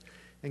guys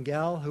and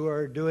gal who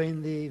are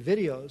doing the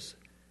videos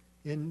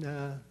in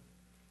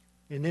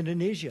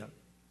Indonesia.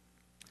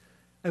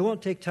 I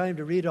won't take time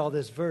to read all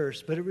this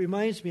verse, but it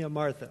reminds me of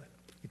Martha.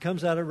 It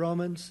comes out of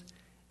Romans,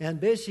 and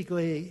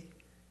basically,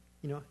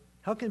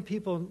 how can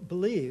people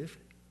believe?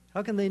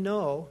 How can they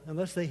know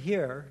unless they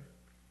hear?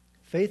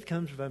 Faith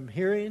comes from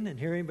hearing, and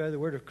hearing by the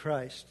word of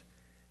Christ.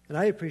 And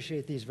I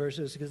appreciate these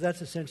verses because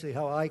that's essentially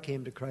how I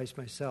came to Christ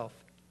myself.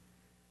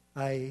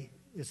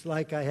 It's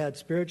like I had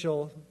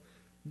spiritual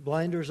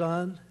blinders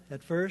on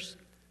at first,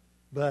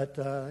 but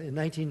in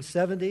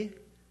 1970,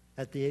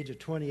 at the age of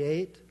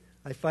 28,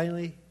 I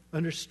finally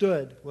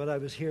understood what I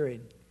was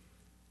hearing.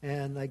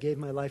 and I gave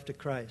my life to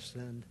Christ.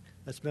 And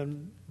that's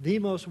been the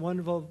most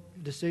wonderful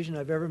decision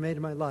I've ever made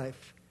in my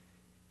life.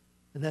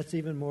 And that's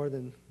even more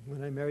than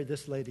when I married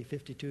this lady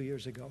 52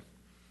 years ago.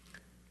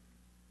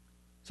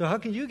 So how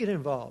can you get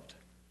involved?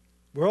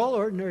 We're all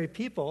ordinary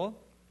people.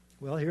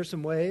 Well, here's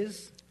some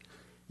ways.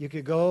 You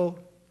could go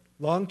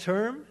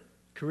long-term,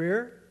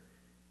 career,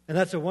 and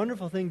that's a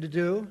wonderful thing to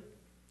do.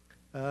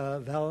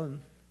 Val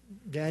and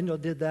Daniel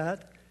did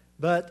that.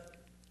 But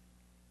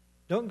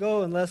don't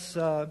go unless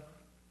the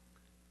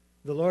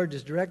Lord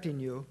is directing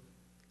you.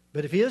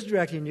 But if He is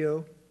directing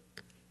you,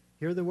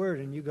 hear the word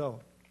and you go.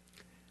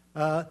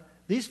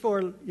 These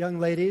 4 young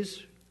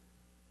ladies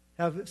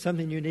have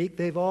something unique.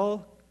 They've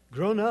all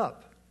grown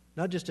up,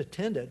 not just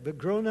attended, but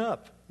grown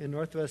up in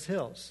Northwest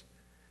Hills.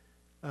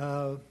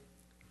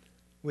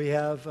 We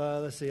have,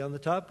 on the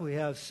top we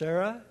have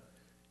Sarah,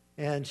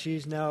 and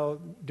she's now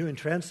doing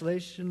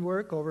translation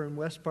work over in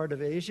west part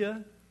of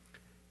Asia.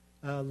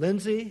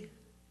 Lindsay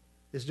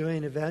is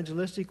doing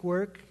evangelistic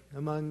work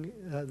among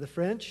the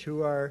French,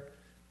 who are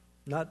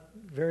not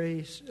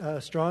very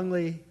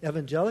strongly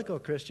evangelical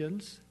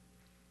Christians.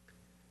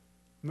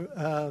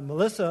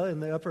 Melissa, in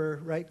the upper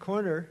right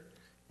corner,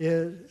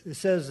 it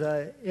says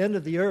end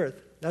of the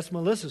earth. That's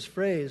Melissa's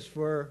phrase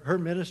for her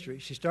ministry.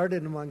 She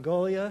started in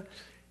Mongolia.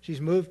 She's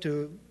moved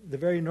to the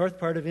very north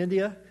part of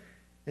India,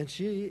 and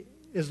she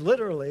is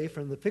literally,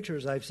 from the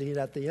pictures I've seen,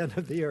 at the end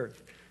of the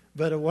earth.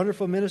 But a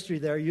wonderful ministry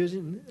there,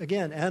 using,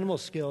 again, animal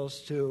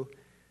skills to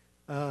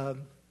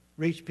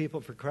reach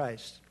people for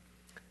Christ.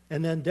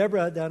 And then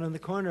Deborah, down in the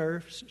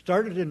corner,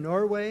 started in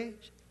Norway.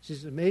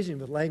 She's amazing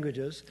with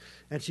languages.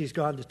 And she's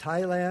gone to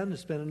Thailand and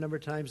spent a number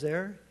of times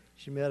there.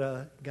 She met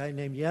a guy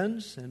named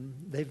Jens, and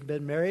they've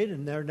been married,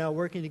 and they're now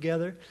working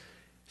together.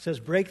 It says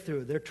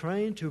breakthrough. They're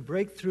trying to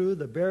break through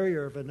the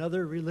barrier of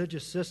another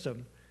religious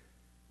system,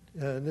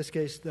 in this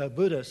case, the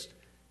Buddhist,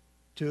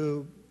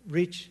 to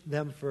reach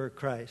them for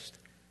Christ.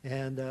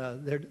 And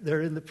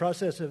they're in the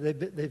process of,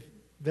 they've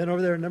been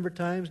over there a number of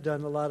times,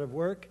 done a lot of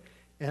work,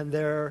 and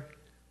they're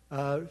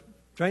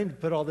trying to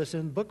put all this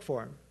in book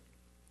form.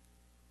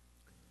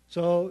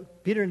 So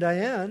Peter and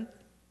Diane,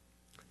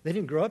 they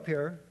didn't grow up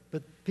here,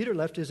 but Peter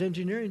left his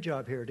engineering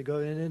job here to go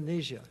to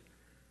Indonesia.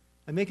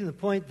 I'm making the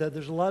point that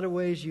there's a lot of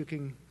ways you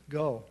can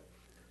go,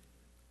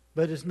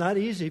 but it's not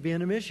easy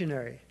being a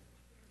missionary.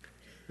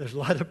 There's a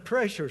lot of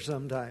pressure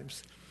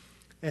sometimes,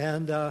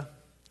 and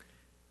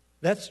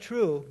that's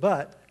true,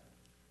 but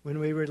when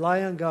we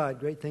rely on God,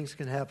 great things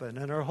can happen.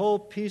 And our whole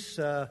peace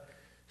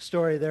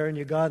story there in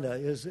Uganda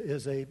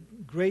is a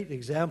great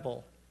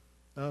example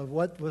of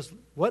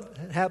what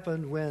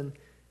happened when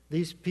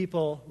these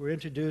people were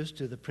introduced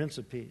to the Prince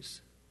of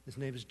Peace. His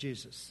name is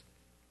Jesus.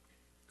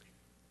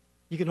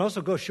 You can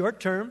also go short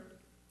term.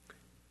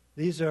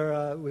 These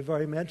are, we've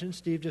already mentioned,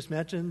 Steve just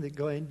mentioned, that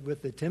going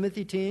with the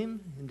Timothy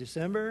team in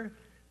December.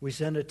 We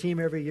send a team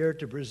every year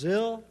to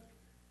Brazil.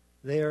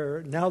 They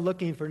are now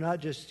looking for not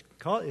just,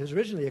 it was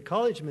originally a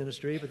college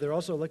ministry, but they're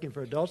also looking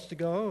for adults to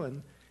go,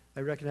 and I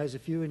recognize a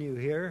few in you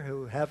here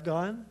who have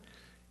gone.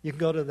 You can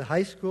go to the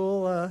high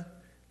school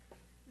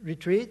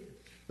retreat.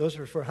 Those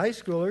are for high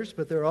schoolers,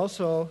 but there are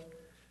also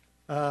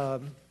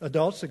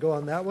adults that go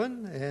on that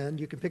one, and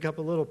you can pick up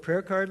a little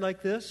prayer card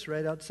like this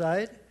right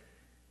outside.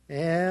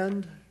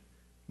 And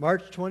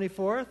March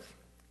 24th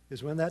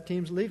is when that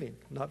team's leaving,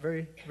 not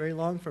very, very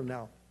long from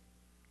now.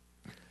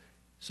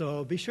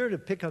 So be sure to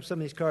pick up some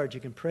of these cards. You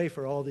can pray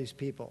for all these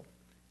people,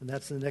 and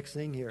that's the next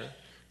thing here.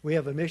 We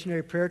have a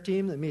missionary prayer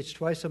team that meets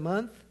twice a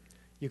month.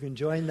 You can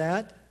join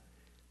that.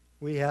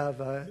 We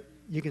have,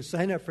 you can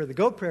sign up for the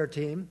Go Prayer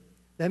team.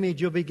 That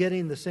means you'll be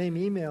getting the same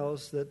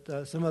emails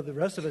that some of the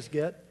rest of us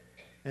get,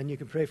 and you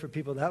can pray for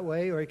people that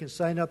way, or you can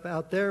sign up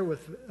out there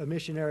with a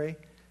missionary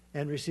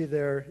and receive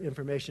their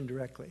information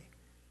directly.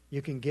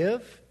 You can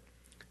give.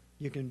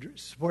 You can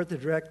support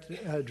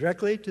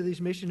directly to these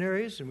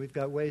missionaries, and we've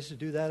got ways to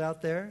do that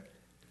out there.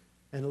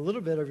 And a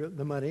little bit of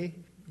the money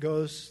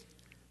goes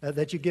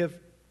that you give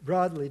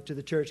broadly to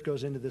the church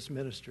goes into this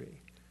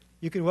ministry.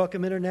 You can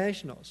welcome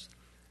internationals.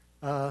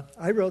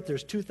 I wrote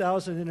there's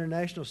 2,000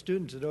 international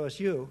students at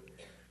OSU,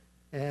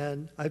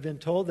 and I've been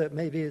told that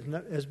maybe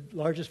as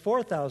large as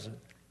 4,000.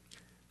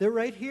 They're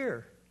right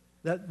here.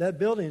 That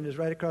building is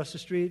right across the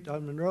street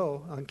on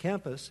Monroe on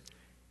campus.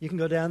 You can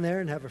go down there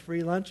and have a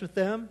free lunch with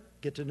them,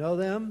 get to know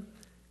them,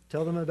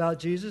 tell them about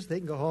Jesus. They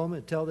can go home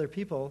and tell their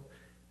people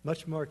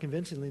much more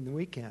convincingly than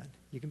we can.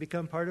 You can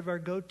become part of our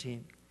Go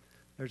team.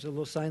 There's a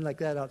little sign like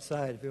that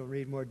outside if you'll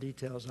read more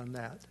details on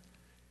that.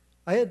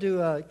 I had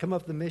to come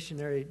up with the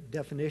missionary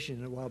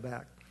definition a while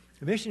back.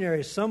 A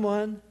missionary is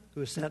someone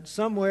who is sent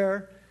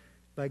somewhere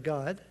by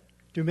God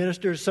to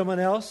minister to someone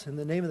else in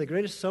the name of the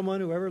greatest someone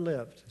who ever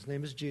lived. His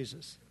name is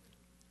Jesus.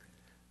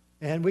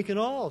 And we can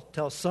all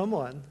tell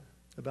someone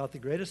about the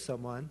greatest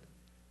someone,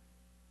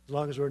 as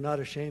long as we're not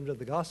ashamed of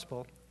the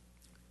gospel.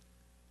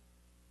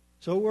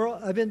 So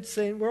I've been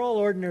saying we're all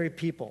ordinary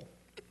people,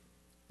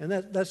 and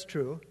that's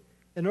true.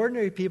 And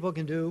ordinary people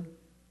can do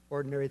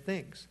ordinary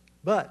things.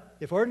 But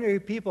if ordinary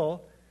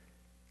people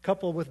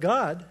couple with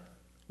God,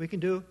 we can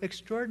do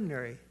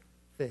extraordinary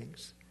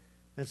things.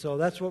 And so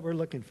that's what we're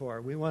looking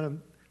for.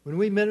 When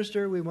we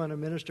minister, we want to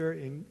minister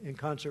in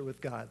concert with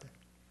God.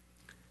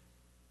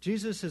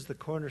 Jesus is the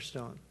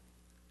cornerstone.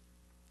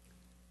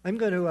 I'm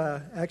going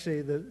to,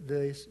 actually,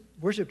 the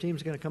worship team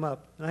is going to come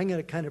up, and I'm going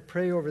to kind of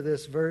pray over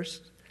this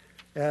verse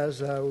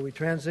as we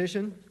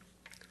transition.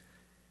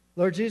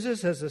 Lord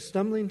Jesus, as a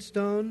stumbling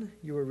stone,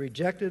 you were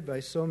rejected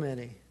by so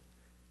many.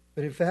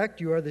 But in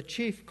fact, you are the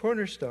chief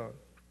cornerstone.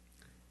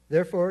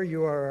 Therefore,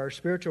 you are our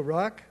spiritual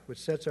rock, which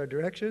sets our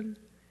direction,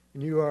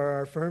 and you are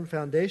our firm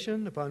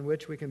foundation upon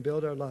which we can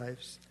build our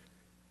lives.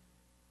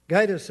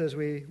 Guide us as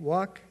we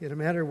walk in a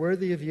manner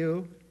worthy of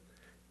you,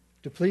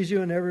 to please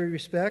you in every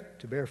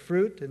respect, to bear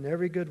fruit in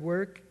every good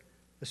work,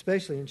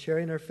 especially in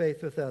sharing our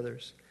faith with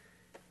others,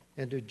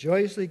 and to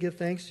joyously give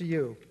thanks to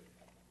you.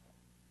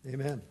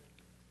 Amen.